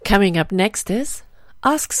Coming up next is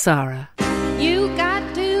Ask Sarah. You got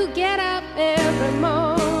to get up every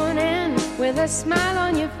morning with a smile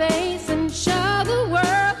on your face and show the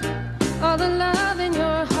world all the love in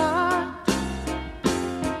your heart.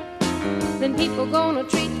 Then people gonna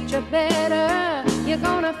treat you better. You're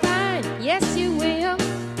gonna find, yes you will,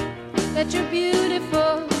 that you're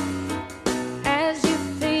beautiful as you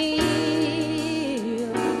feel.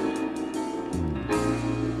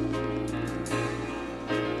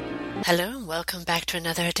 Hello and welcome back to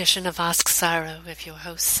another edition of Ask Sarah with your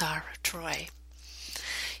host Sarah Troy.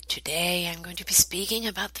 Today I'm going to be speaking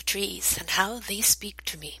about the trees and how they speak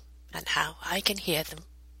to me and how I can hear them.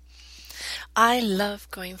 I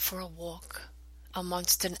love going for a walk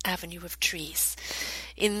amongst an avenue of trees,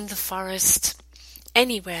 in the forest,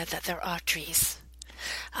 anywhere that there are trees.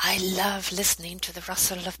 I love listening to the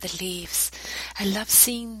rustle of the leaves. I love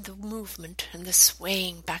seeing the movement and the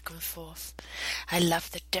swaying back and forth. I love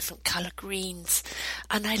the different color greens,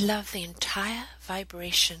 and I love the entire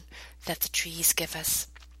vibration that the trees give us.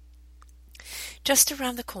 Just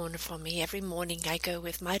around the corner from me, every morning I go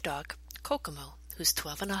with my dog, Kokomo, who's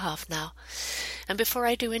 12 and a half now. And before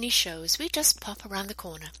I do any shows, we just pop around the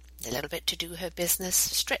corner a little bit to do her business,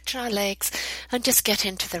 stretch our legs, and just get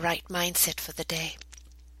into the right mindset for the day.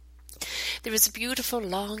 There is a beautiful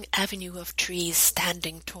long avenue of trees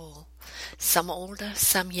standing tall, some older,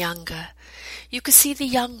 some younger. You can see the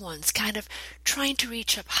young ones kind of trying to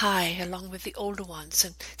reach up high along with the older ones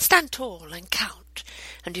and stand tall and count.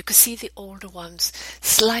 And you can see the older ones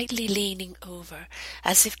slightly leaning over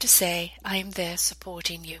as if to say, I am there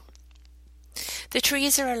supporting you. The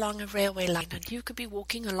trees are along a railway line, and you could be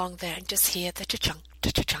walking along there and just hear the cha-chunk,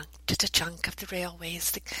 cha-chunk, cha-chunk of the railway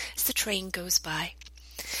as the train goes by.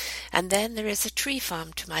 And then there is a tree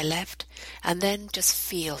farm to my left, and then just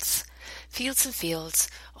fields and fields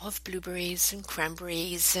of blueberries and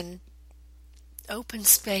cranberries and open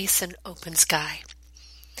space and open sky.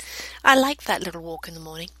 I like that little walk in the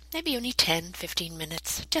morning, maybe only 10-15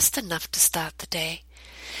 minutes, just enough to start the day.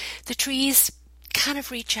 The trees kind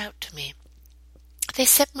of reach out to me. They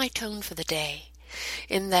set my tone for the day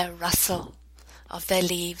in their rustle of their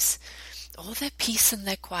leaves, all their peace and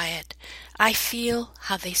their quiet. I feel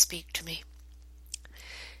how they speak to me.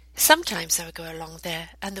 Sometimes I would go along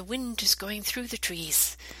there and the wind is going through the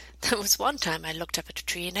trees. There was one time I looked up at a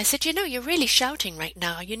tree and I said, you know, you're really shouting right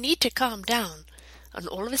now. You need to calm down. And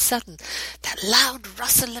all of a sudden, that loud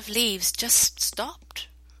rustle of leaves just stopped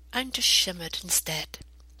and just shimmered instead.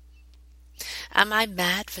 Am I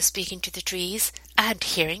mad for speaking to the trees and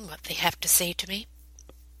hearing what they have to say to me?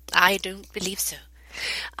 I don't believe so.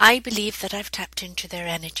 I believe that I've tapped into their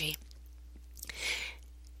energy.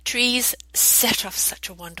 Trees set off such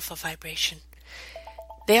a wonderful vibration.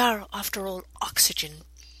 They are, after all, oxygen.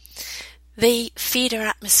 They feed our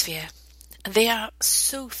atmosphere. They are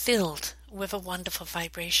so filled with a wonderful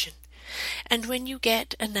vibration. And when you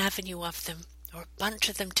get an avenue of them, or a bunch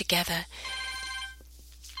of them together,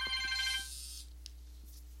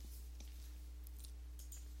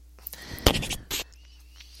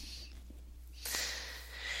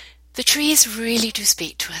 the trees really do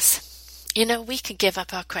speak to us. You know, we can give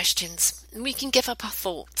up our questions. We can give up our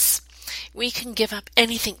thoughts. We can give up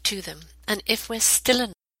anything to them. And if we're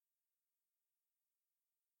still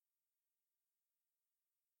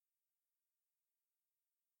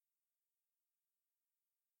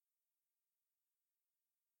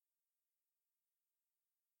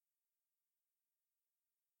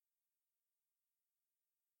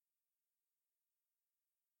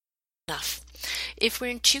enough, if we're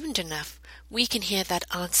in tuned enough, we can hear that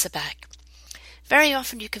answer back. Very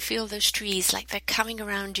often you can feel those trees like they're coming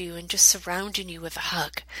around you and just surrounding you with a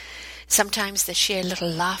hug. Sometimes the sheer little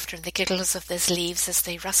laughter and the giggles of those leaves as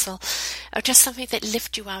they rustle are just something that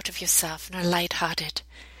lift you out of yourself and are light-hearted.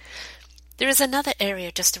 There is another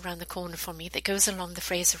area just around the corner from me that goes along the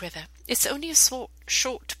Fraser River. It's only a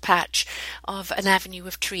short patch of an avenue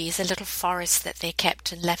of trees, a little forest that they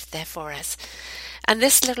kept and left there for us. And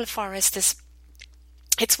this little forest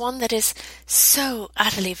it's one that is so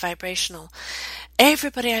utterly vibrational.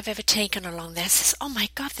 Everybody I've ever taken along there says, oh my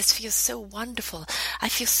God, this feels so wonderful. I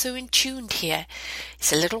feel so in tune here.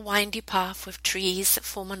 It's a little windy path with trees that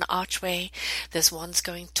form an archway. There's ones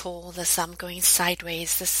going tall, there's some going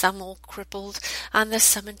sideways, there's some all crippled, and there's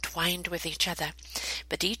some entwined with each other.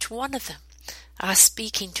 But each one of them are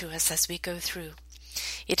speaking to us as we go through.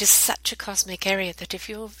 It is such a cosmic area that if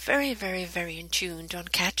you're very, very, very in tune,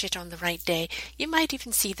 don't catch it on the right day, you might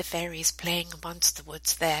even see the fairies playing amongst the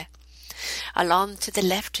woods there. Along to the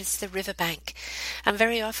left is the riverbank, and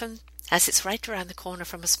very often as it's right around the corner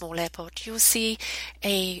from a small airport, you'll see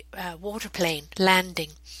a water plane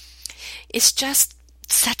landing. It's just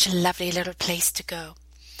such a lovely little place to go.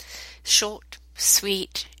 Short,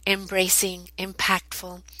 sweet, embracing,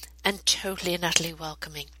 impactful, and totally and utterly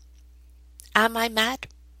welcoming. Am I mad?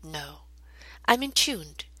 No. I'm in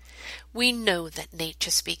tuned. We know that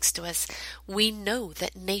nature speaks to us. We know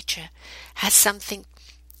that nature has something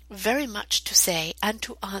very much to say and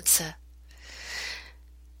to answer.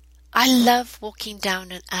 I love walking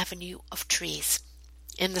down an avenue of trees.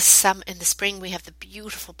 In the spring we have the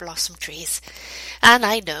beautiful blossom trees, and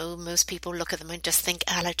I know most people look at them and just think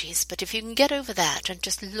allergies, but if you can get over that and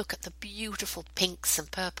just look at the beautiful pinks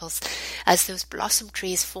and purples as those blossom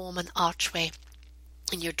trees form an archway,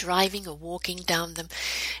 and you're driving or walking down them,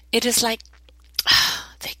 it is like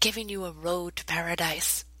they're giving you a road to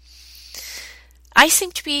paradise. I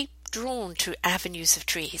seem to be drawn to avenues of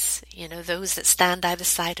trees, those that stand either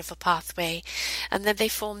side of a pathway, and then they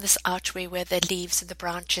form this archway where the leaves and the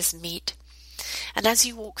branches meet. And as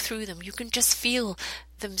you walk through them, you can just feel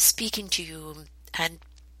them speaking to you and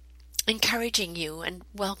encouraging you and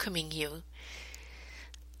welcoming you.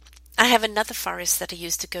 I have another forest that I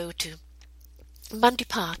used to go to, Mundy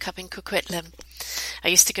Park up in Coquitlam. I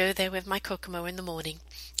used to go there with my Kokomo in the morning,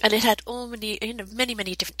 and it had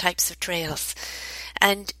many different types of trails.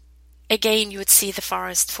 And again, you would see the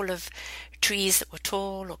forest full of trees that were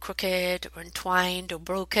tall or crooked or entwined or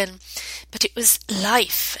broken, but it was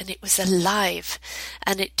life and it was alive,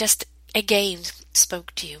 and it just again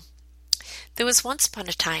spoke to you. There was once upon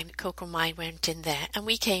a time that Coco and I went in there, and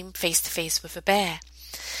we came face to face with a bear.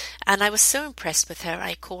 And I was so impressed with her,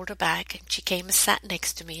 I called her back, and she came and sat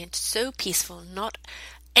next to me, and so peaceful, not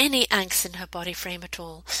any angst in her body frame at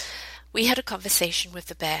all. We had a conversation with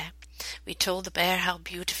the bear. We told the bear how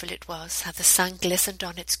beautiful it was, how the sun glistened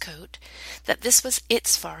on its coat, that this was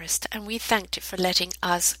its forest, and we thanked it for letting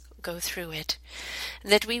us go through it,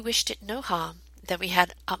 and that we wished it no harm, that we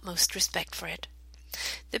had utmost respect for it.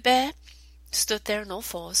 The bear stood there on all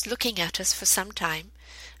fours, looking at us for some time,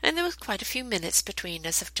 and there was quite a few minutes between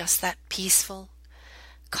us of just that peaceful,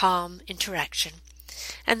 calm interaction,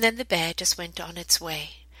 and then the bear just went on its way,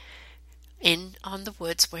 in on the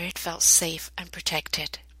woods where it felt safe and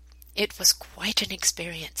protected. It was quite an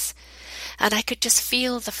experience, and I could just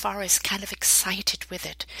feel the forest kind of excited with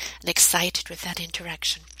it, and excited with that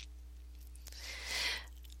interaction.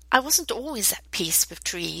 I wasn't always at peace with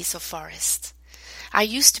trees or forests. I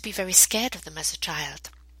used to be very scared of them as a child.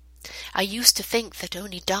 I used to think that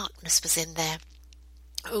only darkness was in there,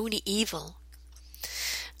 only evil.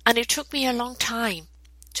 And it took me a long time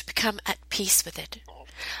to become at peace with it.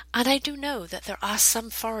 And I do know that there are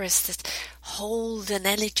some forests that hold an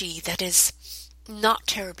energy that is not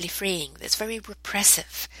terribly freeing, that's very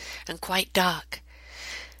repressive and quite dark.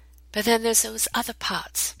 But then there's those other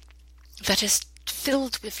parts that is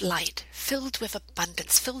filled with light, filled with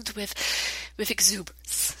abundance, filled with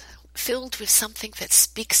exuberance, filled with something that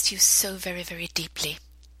speaks to you so very, very deeply.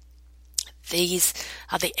 These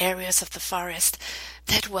are the areas of the forest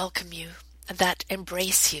that welcome you, that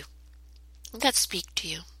embrace you, that speak to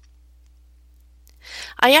you.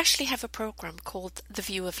 I actually have a program called The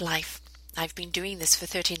View of Life. I've been doing this for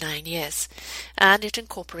 39 years, and it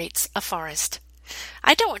incorporates a forest.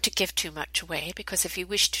 I don't want to give too much away, because if you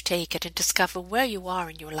wish to take it and discover where you are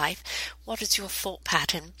in your life, what is your thought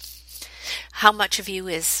pattern, how much of you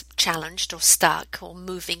is challenged or stuck or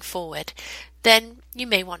moving forward, then you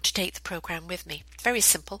may want to take the program with me. Very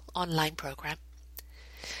simple online program.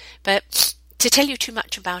 But to tell you too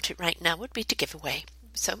much about it right now would be to give away,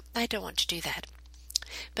 so I don't want to do that.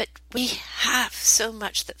 But we have so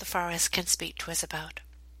much that the forest can speak to us about.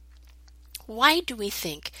 Why do we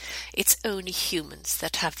think it's only humans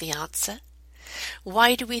that have the answer?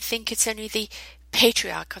 Why do we think it's only the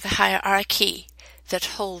patriarch or the hierarchy that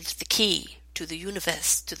holds the key to the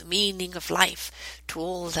universe, to the meaning of life, to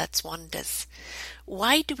all that's wonders?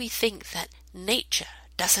 Why do we think that nature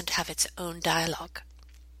doesn't have its own dialogue?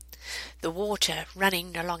 The water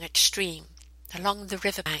running along its stream, along the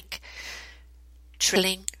riverbank,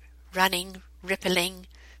 trilling, running, rippling,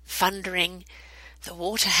 thundering. The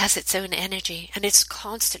water has its own energy, and it's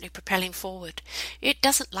constantly propelling forward. It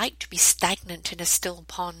doesn't like to be stagnant in a still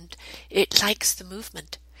pond. It likes the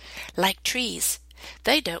movement. Like trees,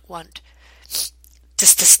 they don't want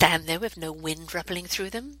just to stand there with no wind ruffling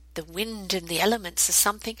through them. The wind and the elements are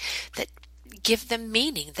something that give them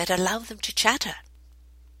meaning, that allow them to chatter.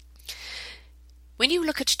 When you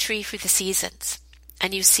look at a tree through the seasons,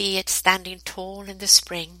 and you see it standing tall in the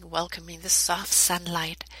spring, welcoming the soft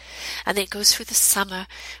sunlight, and it goes through the summer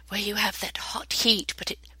where you have that hot heat, but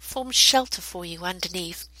it forms shelter for you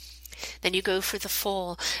underneath. Then you go for the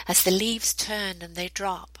fall as the leaves turn and they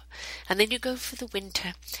drop. And then you go for the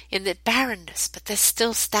winter in the barrenness, but they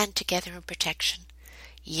still stand together in protection.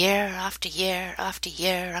 Year after year after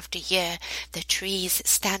year after year, the trees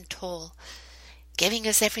stand tall, giving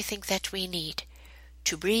us everything that we need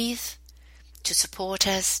to breathe, to support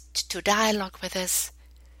us, to dialogue with us,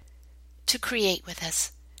 to create with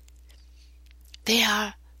us. They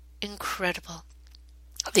are incredible.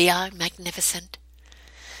 They are magnificent.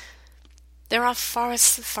 There are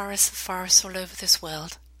forests and forests and forests all over this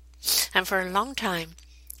world. And for a long time,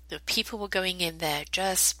 the people were going in there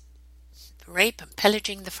just rape and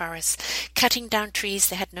pillaging the forests, cutting down trees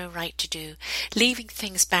they had no right to do, leaving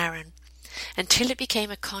things barren, until it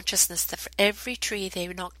became a consciousness that for every tree they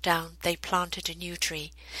knocked down, they planted a new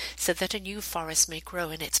tree, so that a new forest may grow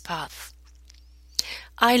in its path.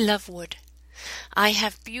 I love wood. I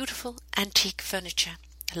have beautiful antique furniture,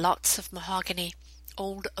 lots of mahogany,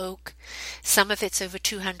 old oak, some of it's over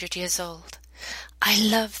 200 years old. I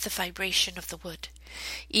love the vibration of the wood.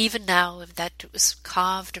 Even now that it was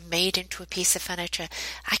carved and made into a piece of furniture,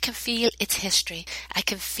 I can feel its history, I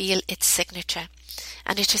can feel its signature,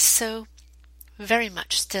 and it is so very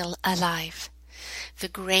much still alive. The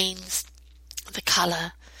grains, the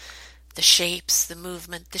colour, the shapes, the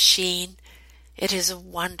movement, the sheen, it is a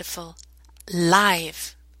wonderful,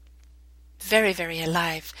 live, very, very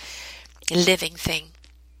alive, living thing.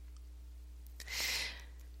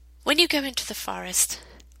 When you go into the forest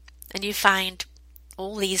and you find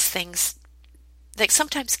all these things that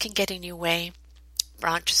sometimes can get in your way,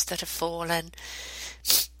 branches that have fallen,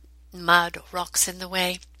 mud or rocks in the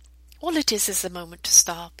way, all it is a moment to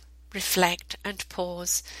stop, reflect and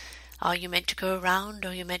pause. Are you meant to go around, or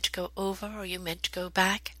are you meant to go over, or are you meant to go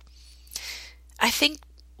back? I think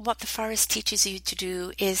what the forest teaches you to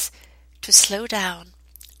do is to slow down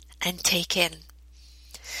and take in.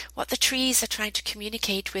 What the trees are trying to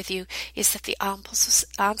communicate with you is that the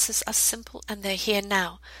answers are simple and they're here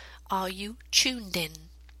now. Are you tuned in?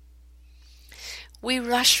 We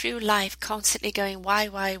rush through life constantly going, why,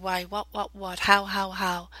 what,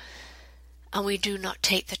 how, and we do not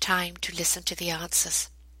take the time to listen to the answers.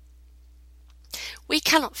 We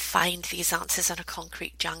cannot find these answers in a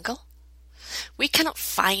concrete jungle. We cannot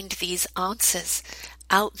find these answers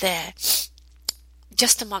out there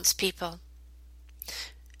just amongst people.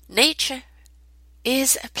 Nature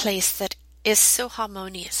is a place that is so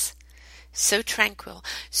harmonious, so tranquil,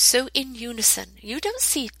 so in unison. You don't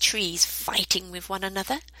see trees fighting with one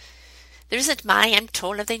another. There isn't I am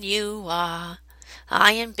taller than you are,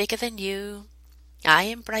 I am bigger than you, I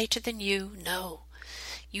am brighter than you. No,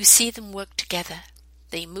 you see them work together.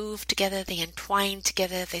 They move together, they entwine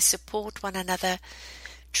together, they support one another.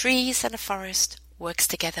 Trees and a forest works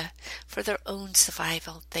together for their own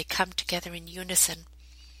survival. They come together in unison.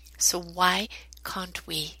 So why can't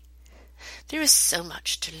we? There is so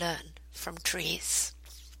much to learn from trees.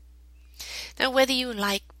 Now, whether you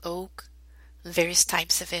like oak, various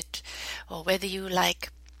types of it, or whether you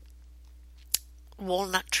like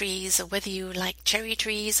walnut trees, or whether you like cherry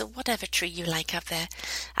trees, or whatever tree you like up there,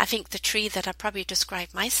 I think the tree that I probably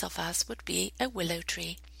describe myself as would be a willow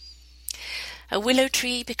tree. A willow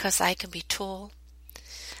tree because I can be tall,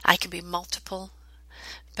 I can be multiple,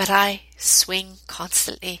 but I swing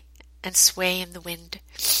constantly and sway in the wind.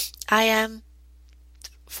 I am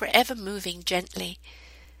forever moving gently,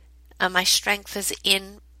 and my strength is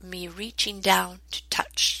in me reaching down to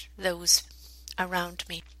touch those around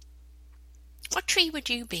me. What tree would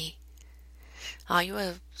you be? Are you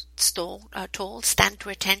a tall, stand to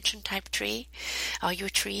attention type tree? Are you a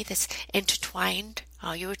tree that's intertwined?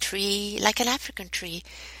 Are you a tree like an African tree,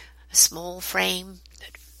 a small frame,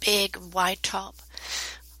 big and wide top?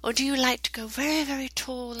 Or do you like to go very, very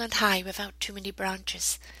tall and high without too many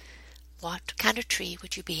branches? What kind of tree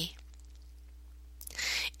would you be?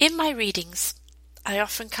 In my readings, I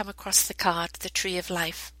often come across the card, the Tree of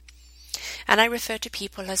Life, and I refer to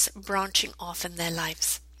people as branching off in their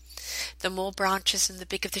lives. The more branches and the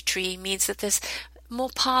bigger the tree means that there's more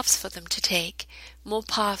paths for them to take, more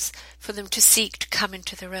paths for them to seek to come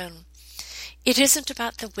into their own. It isn't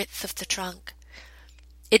about the width of the trunk.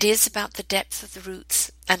 It is about the depth of the roots,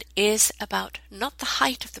 and is about not the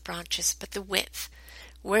height of the branches, but the width.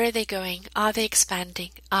 Where are they going? Are they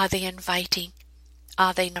expanding? Are they inviting?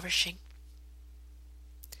 Are they nourishing?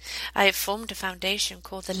 I have formed a foundation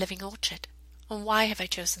called the Living Orchard. And why have I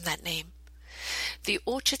chosen that name? The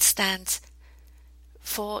orchard stands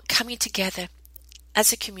for coming together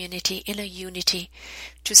as a community in a unity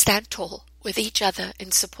to stand tall with each other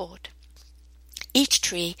in support. Each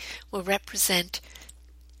tree will represent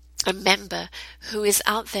a member who is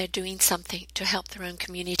out there doing something to help their own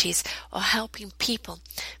communities or helping people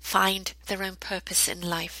find their own purpose in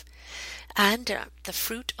life. And the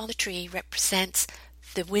fruit on the tree represents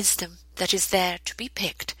the wisdom that is there to be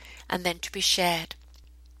picked and then to be shared.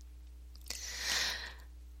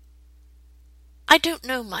 I don't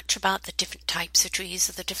know much about the different types of trees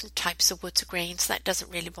or the different types of woods or grains. That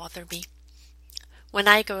doesn't really bother me. When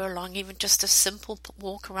I go along, even just a simple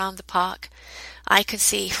walk around the park, I can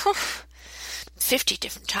see 50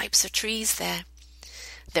 different types of trees there.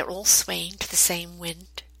 They're all swaying to the same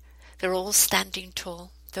wind. They're all standing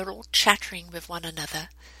tall. They're all chattering with one another.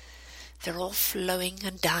 They're all flowing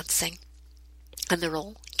and dancing. And they're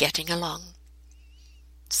all getting along.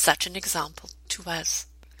 Such an example to us.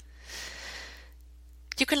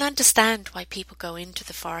 You can understand why people go into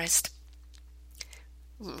the forest.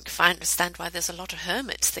 If I understand why there's a lot of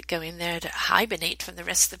hermits that go in there to hibernate from the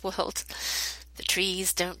rest of the world. The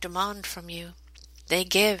trees don't demand from you. They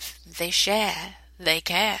give, they share, they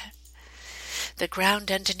care. The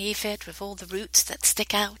ground underneath it, with all the roots that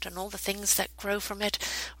stick out and all the things that grow from it,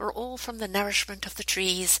 are all from the nourishment of the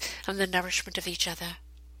trees and the nourishment of each other.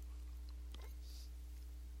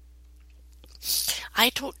 I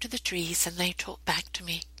talk to the trees and they talk back to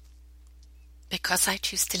me. Because I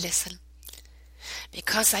choose to listen.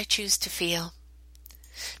 Because I choose to feel.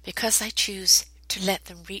 Because I choose to let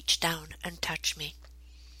them reach down and touch me.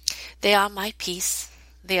 They are my peace.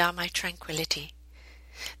 They are my tranquility.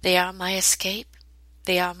 They are my escape.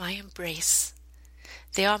 They are my embrace.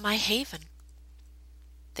 They are my haven.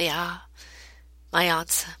 They are my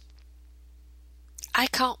answer. I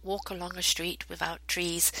can't walk along a street without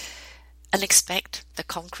trees and expect the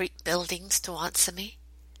concrete buildings to answer me.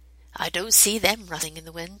 I don't see them rustling in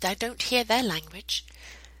the wind. I don't hear their language.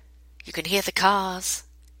 You can hear the cars.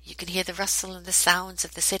 You can hear the rustle and the sounds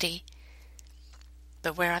of the city.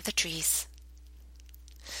 But where are the trees?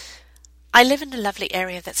 I live in a lovely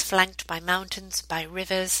area that's flanked by mountains, by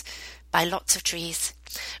rivers, by lots of trees,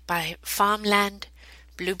 by farmland,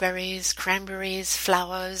 blueberries, cranberries,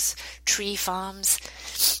 flowers, tree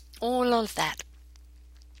farms, all of that.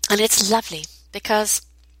 And it's lovely because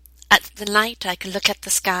at the night I can look at the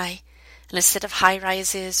sky, and instead of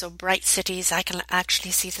high-rises or bright cities, I can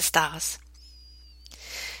actually see the stars.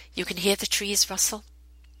 You can hear the trees rustle,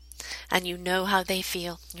 and you know how they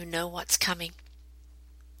feel. You know what's coming.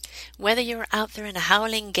 Whether you're out there in a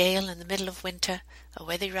howling gale in the middle of winter, or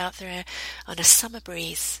whether you're out there on a summer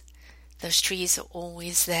breeze, those trees are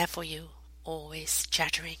always there for you, always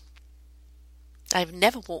chattering. I've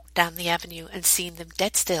never walked down the avenue and seen them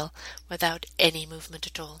dead still without any movement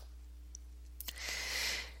at all.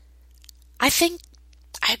 I think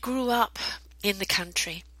I grew up in the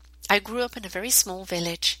country. I grew up in a very small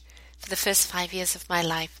village for the first 5 years of my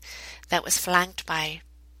life that was flanked by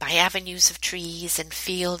avenues of trees and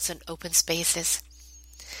fields and open spaces.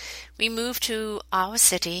 We moved to our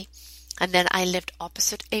city, and then I lived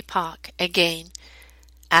opposite a park, again,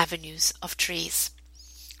 avenues of trees.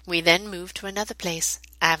 We then moved to another place,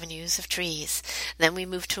 avenues of trees. Then we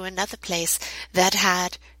moved to another place that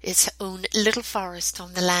had its own little forest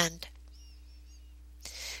on the land.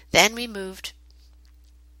 Then we moved,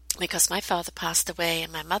 because my father passed away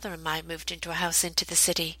and my mother and I moved into a house into the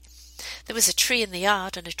city. There was a tree in the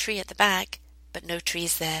yard and a tree at the back, but no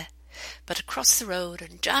trees there. But across the road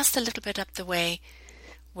and just a little bit up the way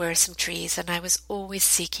were some trees, and I was always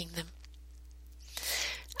seeking them.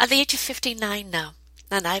 At the age of 59 now,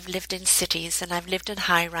 and I've lived in cities, and I've lived in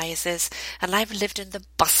high-rises, and I've lived in the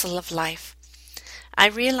bustle of life, I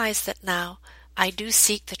realize that now I do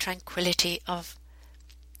seek the tranquility of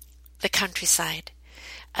the countryside.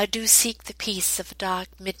 I do seek the peace of a dark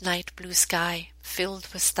midnight blue sky filled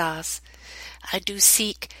with stars. I do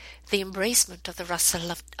seek the embracement of the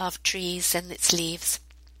rustle of trees and its leaves.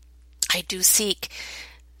 I do seek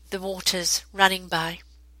the waters running by.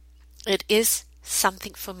 It is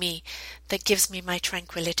something for me that gives me my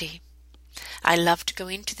tranquility. I love to go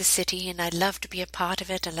into the city, and I love to be a part of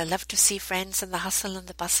it, and I love to see friends and the hustle and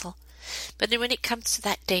the bustle. But then when it comes to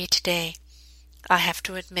that day-to-day, I have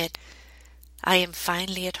to admit, I am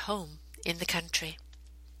finally at home in the country.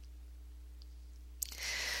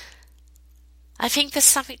 I think there's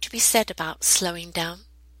something to be said about slowing down.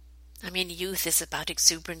 I mean, youth is about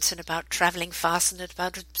exuberance and about travelling fast and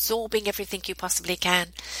about absorbing everything you possibly can.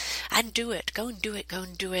 And do it. Go and do it. Go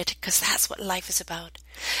and do it. Because that's what life is about.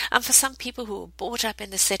 And for some people who are brought up in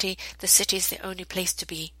the city is the only place to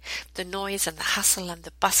be. The noise and the hustle and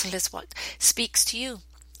the bustle is what speaks to you.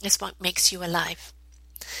 Is what makes you alive.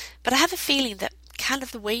 But I have a feeling that kind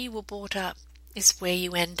of the way you were brought up is where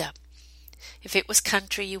you end up. If it was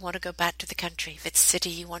country, you want to go back to the country. If it's city,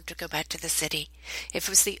 you want to go back to the city. If it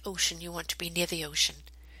was the ocean, you want to be near the ocean.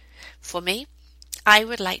 For me, I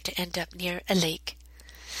would like to end up near a lake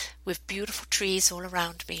with beautiful trees all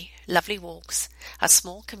around me, lovely walks, a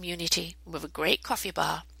small community with a great coffee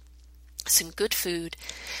bar, some good food,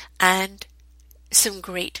 and some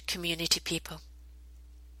great community people.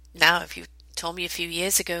 Now, if you told me a few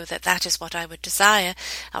years ago that that is what I would desire,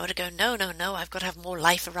 I would go, no, I've got to have more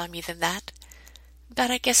life around me than that.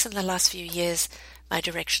 But I guess in the last few years, my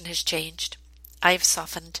direction has changed. I've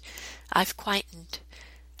softened, I've quietened,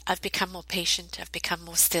 I've become more patient, I've become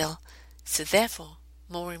more still, so therefore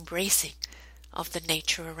more embracing of the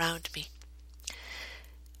nature around me.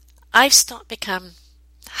 I've stopped become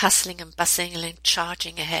hustling and bustling and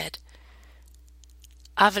charging ahead.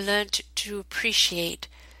 I've learned to appreciate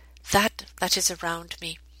that is around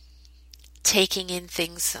me, taking in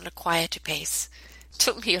things on a quieter pace. It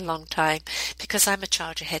took me a long time because I'm a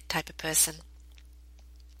charge ahead type of person.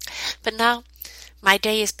 But now my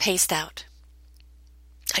day is paced out.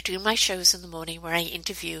 I do my shows in the morning where I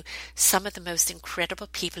interview some of the most incredible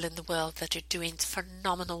people in the world that are doing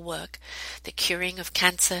phenomenal work. The curing of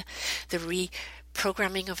cancer, the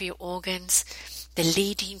reprogramming of your organs, the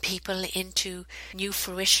leading people into new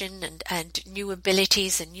fruition and new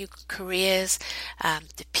abilities and new careers,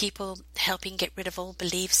 the people helping get rid of old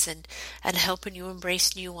beliefs and helping you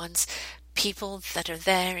embrace new ones, people that are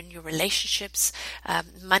there in your relationships,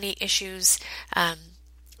 money issues,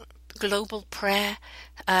 global prayer,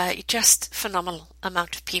 just phenomenal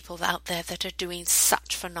amount of people out there that are doing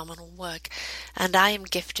such phenomenal work. And I am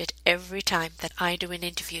gifted every time that I do an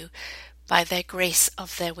interview by their grace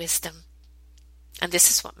of their wisdom. And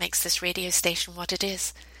this is what makes this radio station what it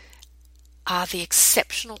is, are the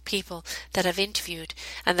exceptional people that I've interviewed,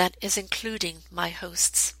 and that is including my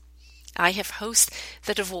hosts. I have hosts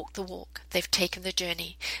that have walked the walk. They've taken the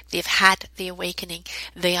journey. They've had the awakening.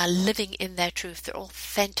 They are living in their truth, their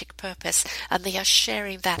authentic purpose, and they are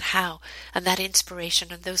sharing that how and that inspiration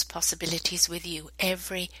and those possibilities with you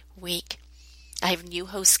every week. I have new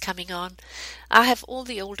hosts coming on. I have all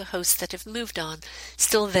the older hosts that have moved on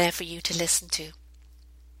still there for you to listen to.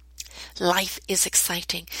 Life is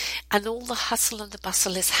exciting, and all the hustle and the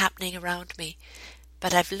bustle is happening around me.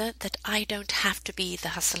 But I've learnt that I don't have to be the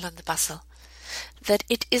hustle and the bustle. That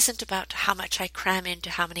it isn't about how much I cram into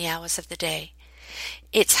how many hours of the day.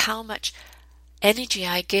 It's how much energy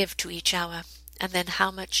I give to each hour, and then how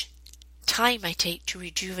much time I take to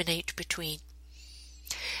rejuvenate between.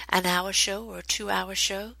 An hour show or a 2-hour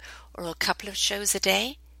show or a couple of shows a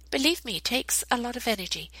day, believe me, it takes a lot of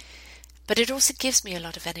energy. But it also gives me a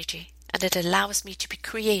lot of energy, and it allows me to be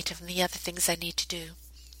creative in the other things I need to do.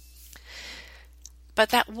 But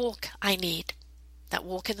that walk I need, that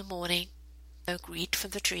walk in the morning, read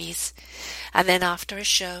from the trees, and then after a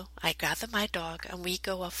show I gather my dog and we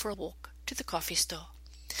go off for a walk to the coffee store,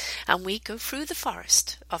 and we go through the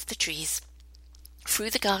forest of the trees,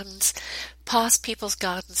 through the gardens, past people's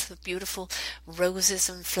gardens with beautiful roses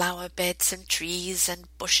and flower beds and trees and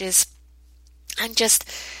bushes, and just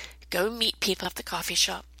go meet people at the coffee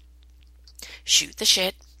shop, shoot the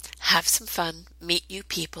shit, have some fun, meet new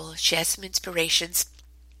people, share some inspirations,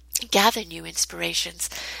 gather new inspirations,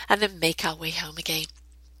 and then make our way home again.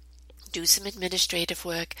 Do some administrative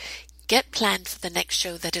work, get planned for the next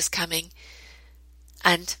show that is coming,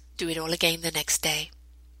 and do it all again the next day.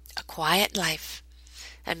 A quiet life,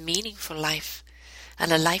 a meaningful life,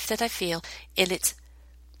 and a life that I feel in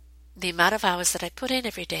the amount of hours that I put in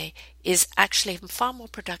every day is actually far more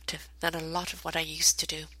productive than a lot of what I used to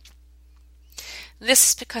do. This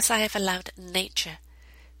is because I have allowed nature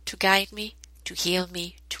to guide me, to heal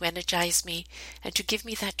me, to energize me, and to give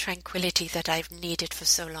me that tranquility that I've needed for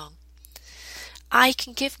so long. I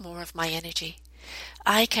can give more of my energy.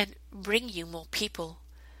 I can bring you more people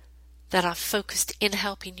that are focused in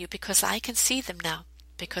helping you because I can see them now,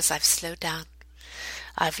 because I've slowed down.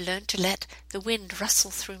 I've learned to let the wind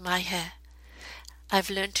rustle through my hair.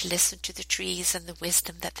 I've learned to listen to the trees and the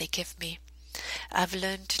wisdom that they give me. I've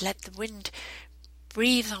learned to let the wind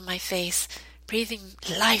breathe on my face, breathing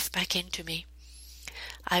life back into me.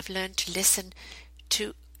 I've learned to listen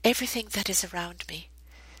to everything that is around me.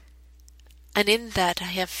 And in that I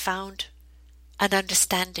have found an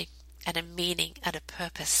understanding and a meaning and a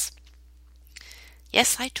purpose.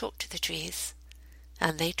 Yes, I talk to the trees,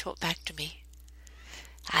 and they talk back to me,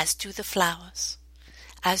 as do the flowers,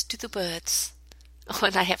 as do the birds. Oh,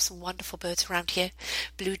 and I have some wonderful birds around here,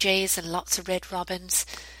 blue jays and lots of red robins,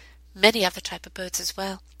 many other type of birds as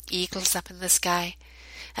well, eagles up in the sky,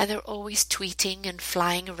 and they're always tweeting and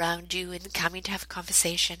flying around you and coming to have a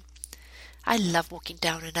conversation. I love walking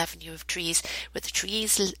down an avenue of trees with the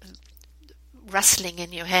trees rustling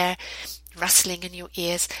in your hair, rustling in your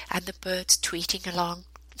ears, and the birds tweeting along.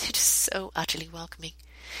 It is so utterly welcoming.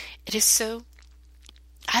 It is so,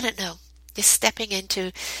 I don't know, you're stepping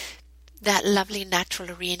into that lovely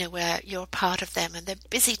natural arena where you're part of them and they're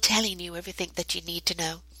busy telling you everything that you need to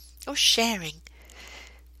know, or sharing.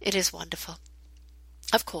 It is wonderful.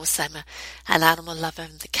 Of course, I'm an animal lover,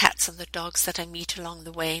 and the cats and the dogs that I meet along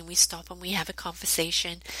the way, and we stop and we have a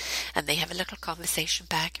conversation, and they have a little conversation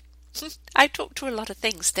back. I talk to a lot of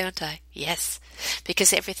things, don't I? Yes,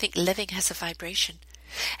 because everything living has a vibration,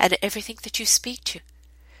 and everything that you speak to,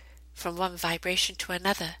 from one vibration to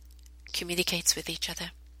another, communicates with each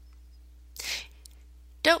other.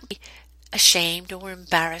 Don't be ashamed or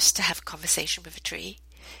embarrassed to have a conversation with a tree.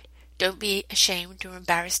 Don't be ashamed or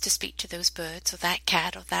embarrassed to speak to those birds or that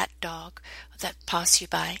cat or that dog that pass you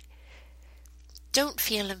by. Don't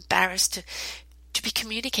feel embarrassed to be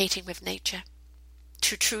communicating with nature,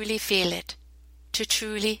 to truly feel it, to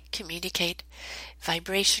truly communicate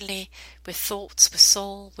vibrationally, with thoughts, with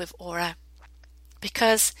soul, with aura.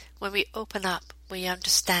 Because when we open up, we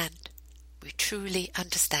understand. We truly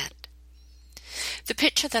understand. The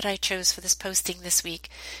picture that I chose for this posting this week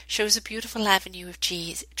shows a beautiful avenue of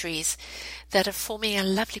trees that are forming a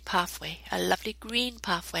lovely pathway, a lovely green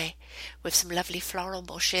pathway with some lovely floral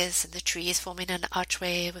bushes, and the trees forming an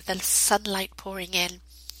archway with the sunlight pouring in.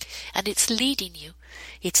 And it's leading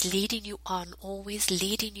you on, always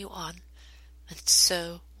leading you on, and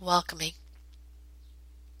so welcoming.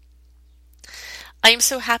 I am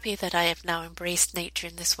so happy that I have now embraced nature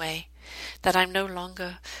in this way, that I'm no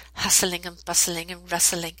longer hustling and bustling and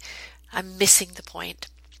rustling. I'm missing the point.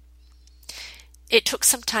 It took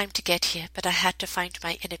some time to get here, but I had to find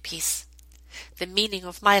my inner peace, the meaning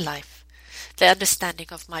of my life, the understanding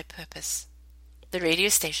of my purpose. The radio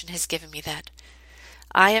station has given me that.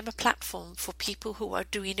 I am a platform for people who are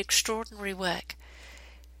doing extraordinary work,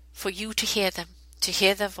 for you to hear them, to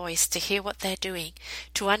hear their voice, to hear what they're doing,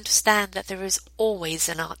 to understand that there is always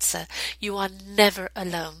an answer. You are never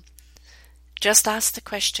alone. Just ask the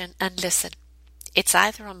question and listen. It's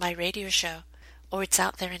either on my radio show, or it's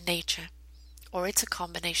out there in nature, or it's a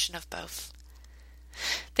combination of both.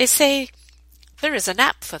 They say, there is an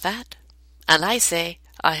app for that, and I say,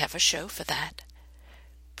 I have a show for that.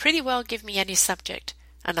 Pretty well give me any subject,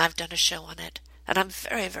 and I've done a show on it. And I'm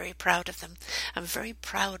very, very proud of them. I'm very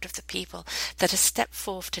proud of the people that have stepped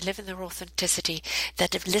forth to live in their authenticity,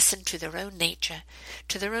 that have listened to their own nature,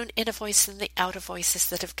 to their own inner voice and the outer voices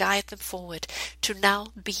that have guided them forward to now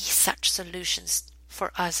be such solutions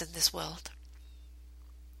for us in this world.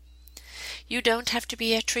 You don't have to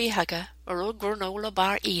be a tree hugger or a granola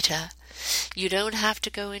bar eater. You don't have to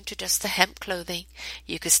go into just the hemp clothing.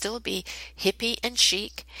 You could still be hippie and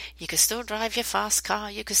chic. You could still drive your fast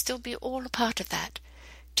car. You could still be all a part of that.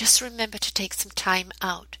 Just remember to take some time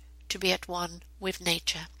out to be at one with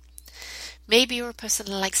nature. Maybe you're a person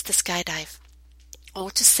who likes to skydive,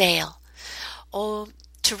 or to sail, or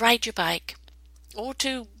to ride your bike, or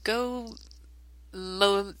to go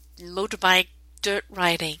motorbike dirt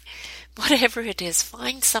riding. Whatever it is,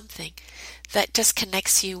 find something that just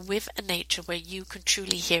connects you with a nature where you can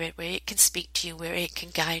truly hear it, where it can speak to you, where it can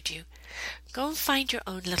guide you. Go and find your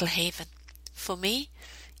own little haven. For me,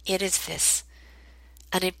 it is this.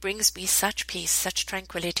 And it brings me such peace, such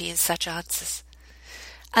tranquility, and such answers.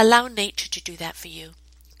 Allow nature to do that for you,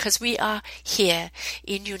 because we are here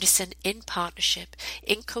in unison, in partnership,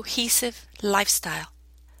 in cohesive lifestyle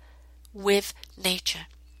with nature.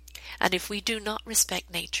 And if we do not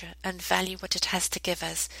respect nature and value what it has to give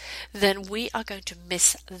us, then we are going to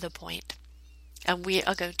miss the point, and we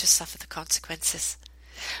are going to suffer the consequences.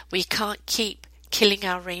 We can't keep killing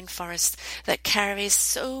our rainforest that carries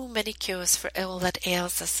so many cures for ill that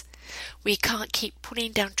ails us. We can't keep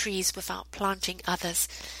putting down trees without planting others,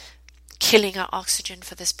 killing our oxygen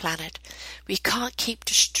for this planet. We can't keep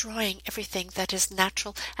destroying everything that is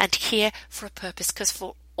natural and here for a purpose, because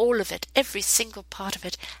for all of it, every single part of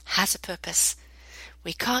it has a purpose.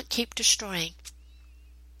 We can't keep destroying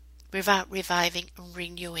without reviving and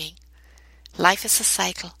renewing. Life is a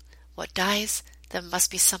cycle. What dies, there must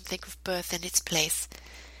be something of birth in its place.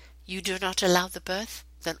 You do not allow the birth,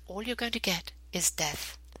 then all you're going to get is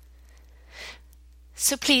death.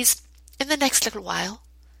 So please, in the next little while,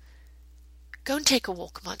 go and take a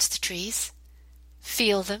walk amongst the trees.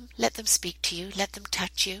 Feel them, let them speak to you, let them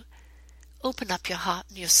touch you. Open up your heart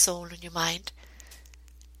and your soul and your mind.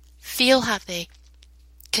 Feel how they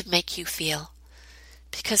can make you feel.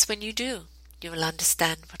 Because when you do, you will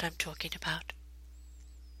understand what I'm talking about.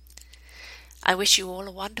 I wish you all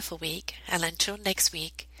a wonderful week, and until next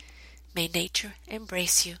week, May nature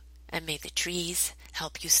embrace you, and may the trees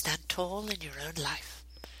help you stand tall in your own life.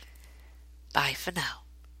 Bye for now.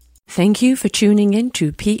 Thank you for tuning in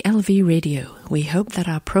to PLV Radio. We hope that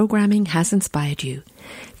our programming has inspired you.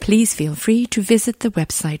 Please feel free to visit the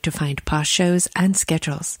website to find past shows and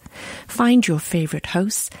schedules. Find your favorite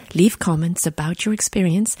hosts, leave comments about your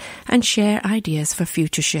experience, and share ideas for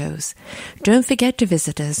future shows. Don't forget to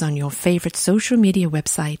visit us on your favorite social media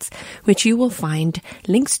websites, which you will find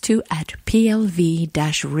links to at plv-radio.com.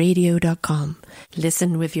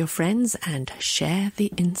 Listen with your friends and share the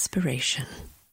inspiration.